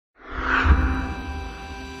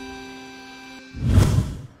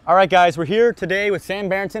All right, guys, we're here today with Sam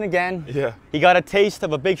Barrington again. Yeah. He got a taste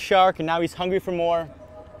of a big shark, and now he's hungry for more.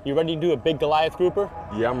 You ready to do a big Goliath grouper?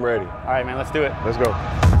 Yeah, I'm ready. All right, man, let's do it. Let's go.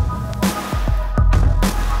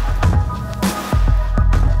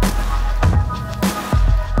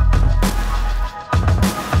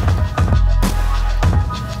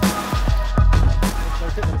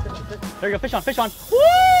 There you go, fish on, fish on. Woo,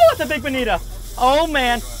 that's a big bonito. Oh,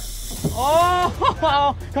 man.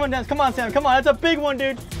 Oh, come on, Dan, come on, Sam, come on. That's a big one,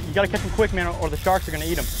 dude. You gotta catch him quick, man, or the sharks are gonna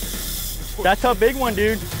eat him. That's a big one,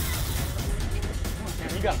 dude. Come on,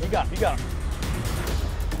 Sam, you got him, you got him, you got him.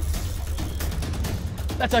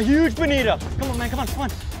 That's a huge bonito. Come on, man, come on, come on.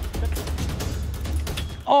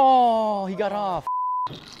 Oh, he got off.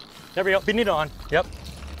 There we go, bonito on. Yep,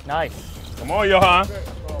 nice. Come on, Johan.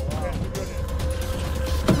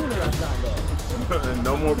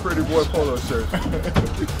 No more pretty boy polo shirts.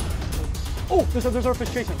 Oh, there's our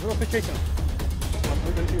fish chasing. There's our fish chasing.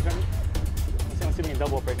 Let's see if we can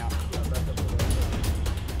double up right now.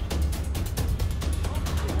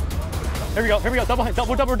 Here we go. Here we go. Double up. Oh,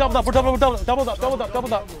 hold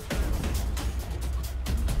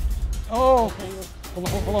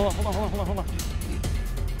on.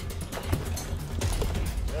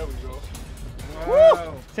 There we go.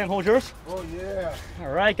 Wow. Sam, hold yours. Oh yeah.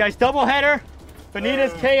 All right, guys, double header.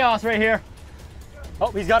 Bonita's chaos right here. Oh,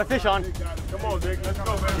 he's got a fish on. Come on, Dick. Let's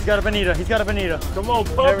go, man. He's got a bonito. He's got a bonito. Come on,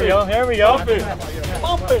 pump There we go. Here we go. Pump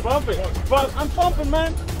it. Pump it. I'm pumping,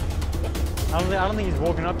 man. I don't think he's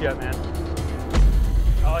woken up yet, man.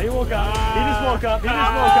 Oh, he woke up. He just woke up. He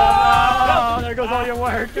just woke up. Oh, there goes all your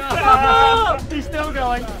work. He's still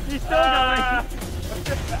going. He's still going.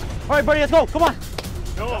 All right, buddy, let's go. Come on.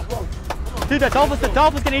 Go. Dude, the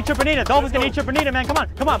dolphin's gonna eat your bonito. Dolphin's gonna eat your bonito, man. Come on.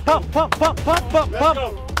 Come on. Pump.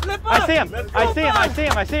 I see him.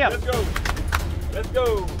 I see him. Let's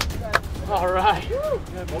go. All right. Look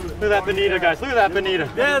at that bonito, guys. Look at that bonito.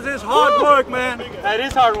 Yes, it's hard work, man. That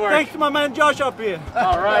is hard work. Thanks to my man Josh up here.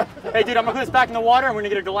 All right. Hey, dude, I'm gonna put this back in the water and we're gonna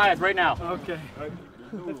get a Goliath right now. Okay.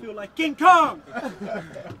 I feel like King Kong.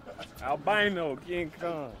 Albino King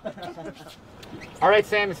Kong. All right,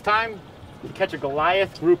 Sam, it's time to catch a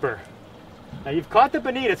Goliath grouper. Now, you've caught the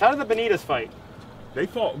bonitas. How do the bonitas fight? They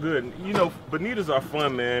fought good. You know, bonitas are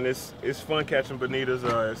fun, man. It's fun catching bonitas.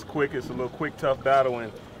 It's quick. It's a little quick, tough battle,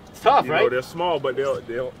 and It's tough, you right? know, they're small, but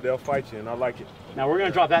they'll fight you, and I like it. Now we're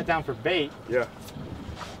gonna drop that down for bait. Yeah.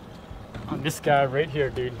 On this guy right here,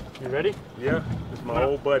 dude. You ready? Yeah. It's my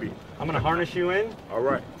old buddy. I'm gonna harness you in, All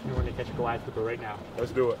right. and we're gonna catch a Goliath grouper right now.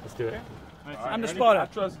 Let's do it. Let's do it. I'm the spotter. I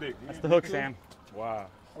trust Dick. That's the hook, Sam. Wow.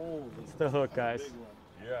 That's the hook, guys.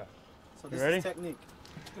 Yeah. So You ready? is technique.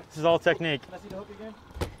 This is all technique. Can I see the hook again?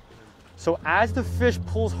 So as the fish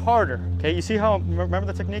pulls harder, okay, you see how, remember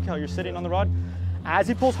the technique, how you're sitting on the rod? As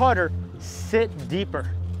he pulls harder, sit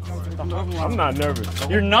deeper. I'm not nervous.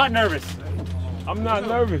 You're not nervous. I'm not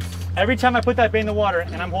nervous. Every time I put that bait in the water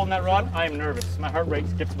and I'm holding that rod, I am nervous. My heart rate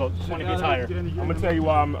skips about 20 beats higher. I'm gonna tell you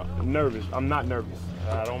why I'm nervous. I'm not nervous.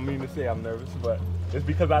 I don't mean to say I'm nervous, but it's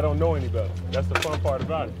because I don't know any better. That's the fun part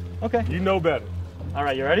about it. Okay. You know better. All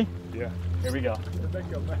right, you ready? Yeah. Here we go.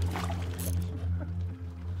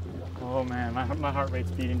 Oh man, my heart rate's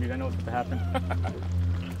beating, dude. I know what's going to happen.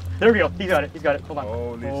 There we go. He's got it. He's got it. Hold on.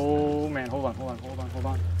 Oh man, hold on.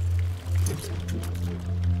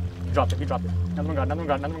 He dropped it. Another one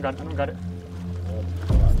got it.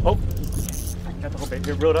 Oh, got the whole bait.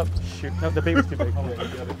 Here, reel it up. Shoot. No, the bait was too big.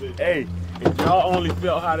 Hey, if y'all only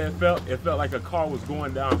felt how that felt, it felt like a car was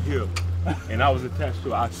going downhill and I was attached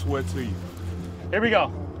to it. I swear to you. Here we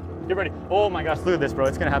go. Get ready. Oh my gosh, look at this, bro.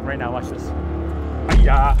 It's gonna happen right now. Watch this.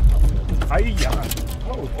 Hiya.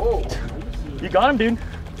 Oh. You got him, dude.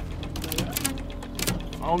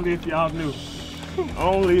 Only if y'all knew.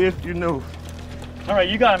 Only if you knew. All right,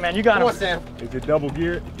 you got him, man. You got him. Come on, Sam. Is it double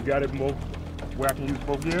geared? You got it both where I can use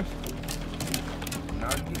both gears?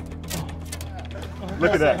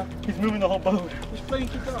 Look at that. He's moving the whole boat. Just playing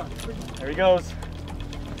guitar. There he goes.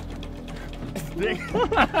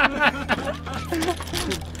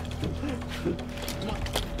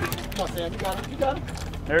 Come on, Sam. You got him.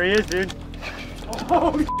 There he is, dude.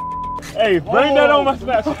 Oh, Hey, bring that on my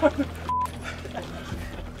smash.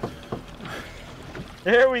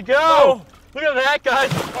 There we go. Look at that,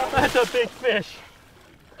 guys. That's a big fish.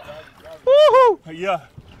 Woohoo! Yeah.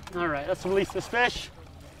 All right, let's release this fish.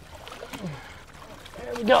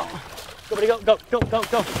 There we go. Go.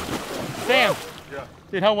 Sam. Yeah.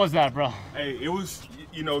 Dude, how was that, bro? Hey, it was,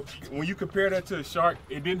 you know, when you compare that to a shark,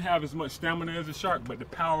 it didn't have as much stamina as a shark, but the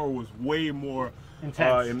power was way more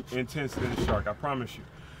Intense. intense than a shark, I promise you.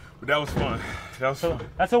 But that was fun. That was fun.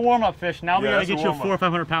 That's a warm-up fish. Now we Yeah, gotta that's get a you a 400 or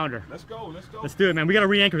 500 pounder. Let's go, let's go. Let's do it, man. We gotta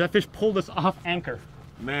re-anchor. That fish pulled us off anchor.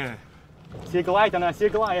 Man. See a Goliath on that. I see a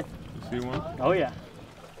Goliath. You see one? Oh yeah.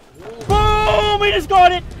 Boom! He just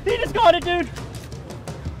got it. He just got it, dude.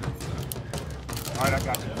 All right, I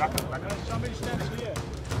got you. I got you. Somebody stands here.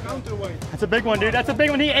 Counterweight. That's a big one, dude. That's a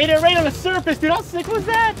big one. He ate it right on the surface, dude. How sick was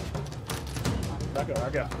that? I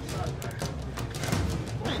got you.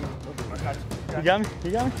 You got me?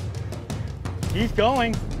 You got me? He's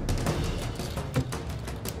going.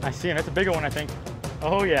 I see him. That's a bigger one, I think.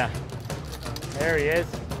 Oh, yeah. There he is.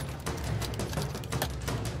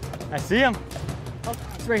 I see him. Oh,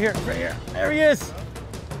 it's right here. It's right here. There he is.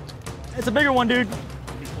 It's a bigger one, dude.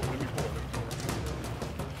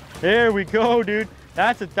 There we go, dude.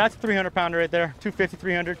 That's a 300 pounder right there. 250,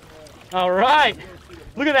 300. All right.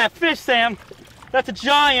 Look at that fish, Sam. That's a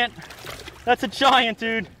giant. That's a giant,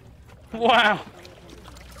 dude. Wow.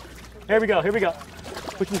 Here we go. Here we go.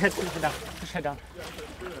 Put your head down. Put your head down.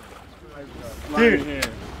 Dude.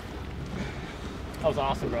 That was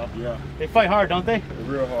awesome, bro. Yeah. They fight hard, don't they?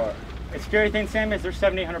 They're real hard. The scary thing, Sam, is there's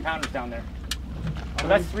 700-800 pounders down there. So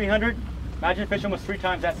that's 300. Imagine fishing almost 3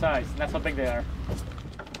 times that size. And that's how big they are.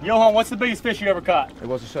 Johan, what's the biggest fish you ever caught? It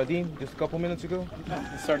was a sardine just a couple minutes ago.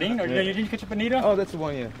 A sardine? Or did you catch a bonito? Oh, that's the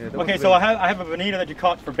one, yeah. That Okay, was so big. I have a bonito that you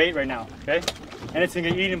caught for bait right now, okay? And it's gonna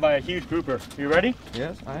get eaten by a huge grouper. You ready?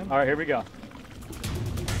 Yes, I am. All right, here we go.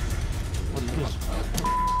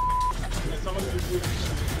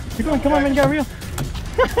 Keep going, come on, man, you got a reel.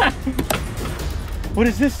 What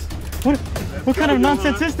is this? What kind of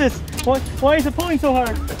nonsense is this? Why is it pulling so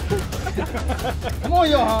hard? Come on,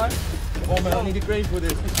 Johan. Oh man, I need a crane for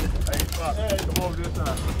this. Hey, come over this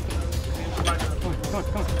side.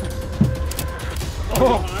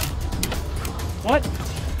 Oh. What?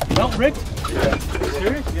 Belt rigged?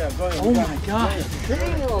 Serious? Yeah, go ahead. Oh my god.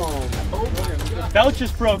 Damn. Belt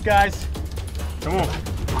just broke, guys. Come on.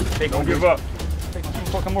 Take Don't give up.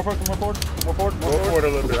 Come more forward, come more forward. More forward, more Go forward. forward a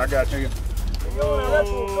little bit. I got you.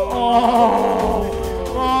 Oh.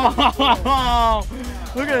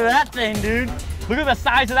 Look at that thing, dude. Look at the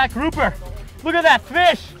size of that grouper. Look at that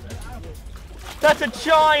fish. That's a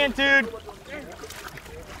giant, dude.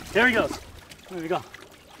 There he goes. There we go.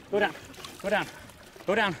 Go down. Go down.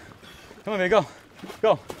 Go down. Come on, baby. Go.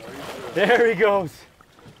 Go. There he goes.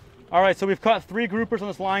 All right, so we've caught 3 groupers on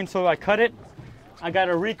this line, so I cut it. I got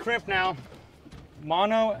a recrimp now.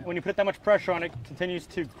 Mono, when you put that much pressure on it, continues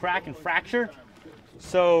to crack and fracture.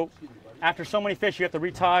 So after so many fish, you have to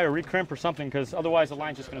retie or recrimp or something, because otherwise the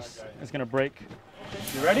line's just gonna break.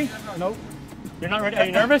 You ready? Nope. You're not ready? Are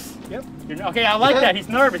you nervous? Yep. Okay, I like that. He's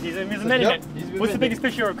nervous. He's admitting Yep, it. he's What's the admitting biggest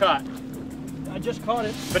fish you ever caught? I just caught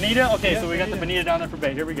it. Bonito? Okay, Yeah, so we got the bonito. bonito down there for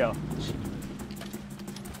bait. Here we go.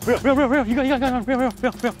 Reel. You got reel. Keep on.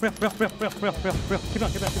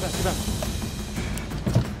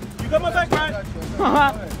 You got my back, right?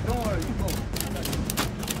 Don't worry, you go.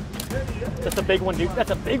 That's a big one, dude.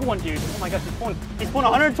 That's a big one, dude. Oh my gosh, he's pulling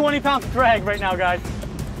 120 pounds drag right now, guys.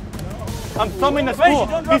 I'm thumbing the spool.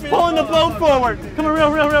 He's pulling the boat forward. Come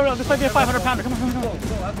on, reel. This might be a 500 pounder. Come on. Go,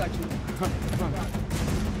 I got you.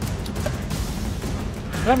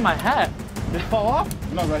 Grab my hat. Did it fall off?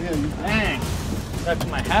 No, right here. Dang. That's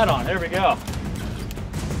my hat on. There we go.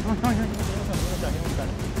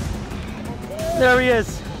 There he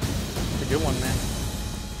is. That's a good one, man.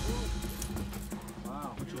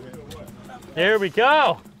 There we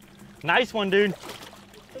go. Nice one, dude.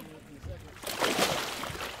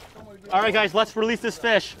 All right, guys, let's release this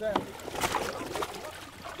fish.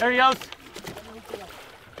 There he goes.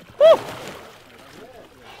 Woo!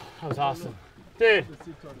 That was awesome. Dude,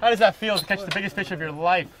 how does that feel to catch the biggest fish of your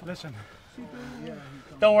life? Listen.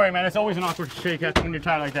 Don't worry, man. It's always an awkward shake after when you're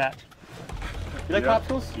tired like that. You like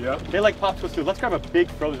popsicles? Yeah. They like popsicles too. Let's grab a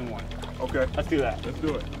big frozen one. Okay. Let's do that. Let's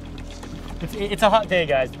do it. It's a hot day,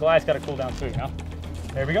 guys. The Goliath's got to cool down too, you know?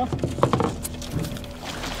 There we go.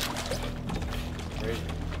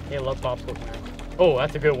 They love popsicles, man. Oh,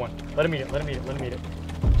 that's a good one. Let him eat it.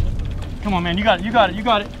 Come on, man. You got it.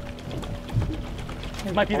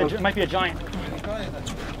 It might be a giant.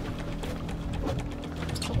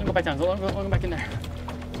 Let me go back down. Let me go back in there.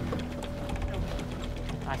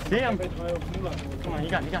 I see him. Come on, you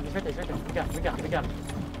got it. He's right there. We got it.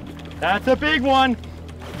 That's a big one.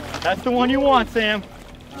 That's the one you want, Sam.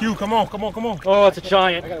 Q, come on. Oh, it's a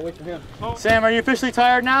giant. I gotta wait for him. Sam, are you officially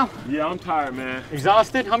tired now? Yeah, I'm tired, man.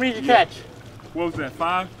 Exhausted? How many did you catch? What was that,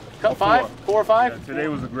 5? Cut 5? 4 or 5? Yeah, today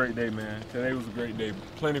was a great day, man. Today was a great day.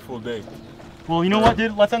 Plentiful day. Well, you know what,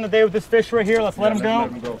 dude? Let's end the day with this fish right here. Let's let him let's go.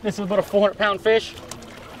 let him go. This is about a 400-pound fish.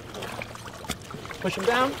 Push him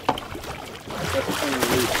down.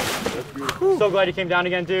 beautiful. So glad you came down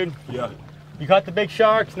again, dude. Yeah. You caught the big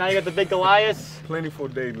sharks, now you got the big Goliaths. Plentiful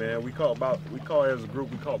day, man. We caught as a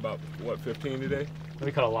group, we caught about, what, 15 today?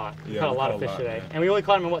 We caught a lot. We Yeah, caught a we lot caught of fish a lot, today. man. And we only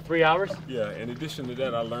caught them in, what, 3 hours? Yeah, in addition to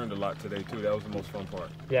that, I learned a lot today, too. That was the most fun part.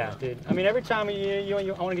 Yeah, dude. I mean, every time I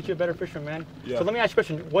want to get you a better fisherman, man. Yeah. So let me ask you a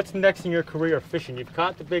question. What's next in your career of fishing? You've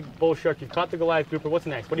caught the big bull shark, you've caught the Goliath grouper. What's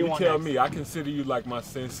next? What do you want tell next? me, I consider you like my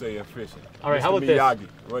sensei of fishing. All right, Mr. how about this? Miyagi.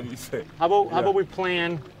 What do you say? How about we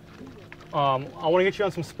plan, I want to get you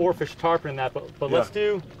on some sport fish, tarpon and that, but Yeah.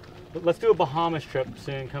 let's do a Bahamas trip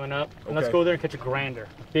soon coming up. And let's Okay. go there and catch a grander,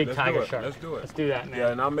 a big Let's tiger do it. shark. Let's do it. Let's do that, man.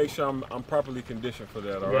 Yeah, and I'll make sure I'm properly conditioned for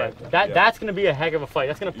that, all right? That's going to be a heck of a fight.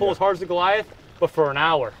 That's going to pull Yeah. as hard as the Goliath, but for an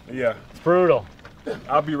hour. Yeah, It's brutal.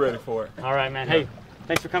 I'll be ready for it. All right, man. Hey,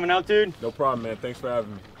 thanks for coming out, dude. No problem, man. Thanks for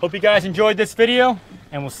having me. Hope you guys enjoyed this video,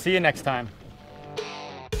 and we'll see you next time.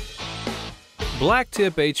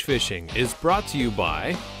 BlacktipH Fishing is brought to you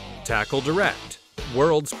by Tackle Direct,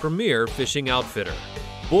 world's premier fishing outfitter,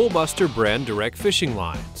 Bullbuster brand direct fishing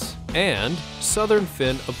lines, and Southern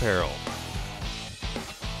Fin Apparel.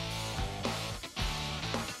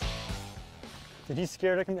 Dude, he's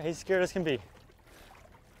scared as can be.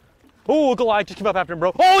 Oh, Goliath just came up after him,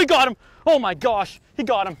 bro. Oh, he got him. Oh my gosh, he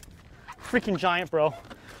got him. Freaking giant, bro.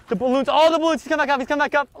 The balloons, all the balloons, he's coming back up, he's coming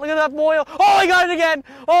back up. Look at that boil. Oh, he got it again.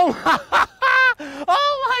 Oh my,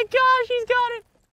 oh my gosh, he's got it.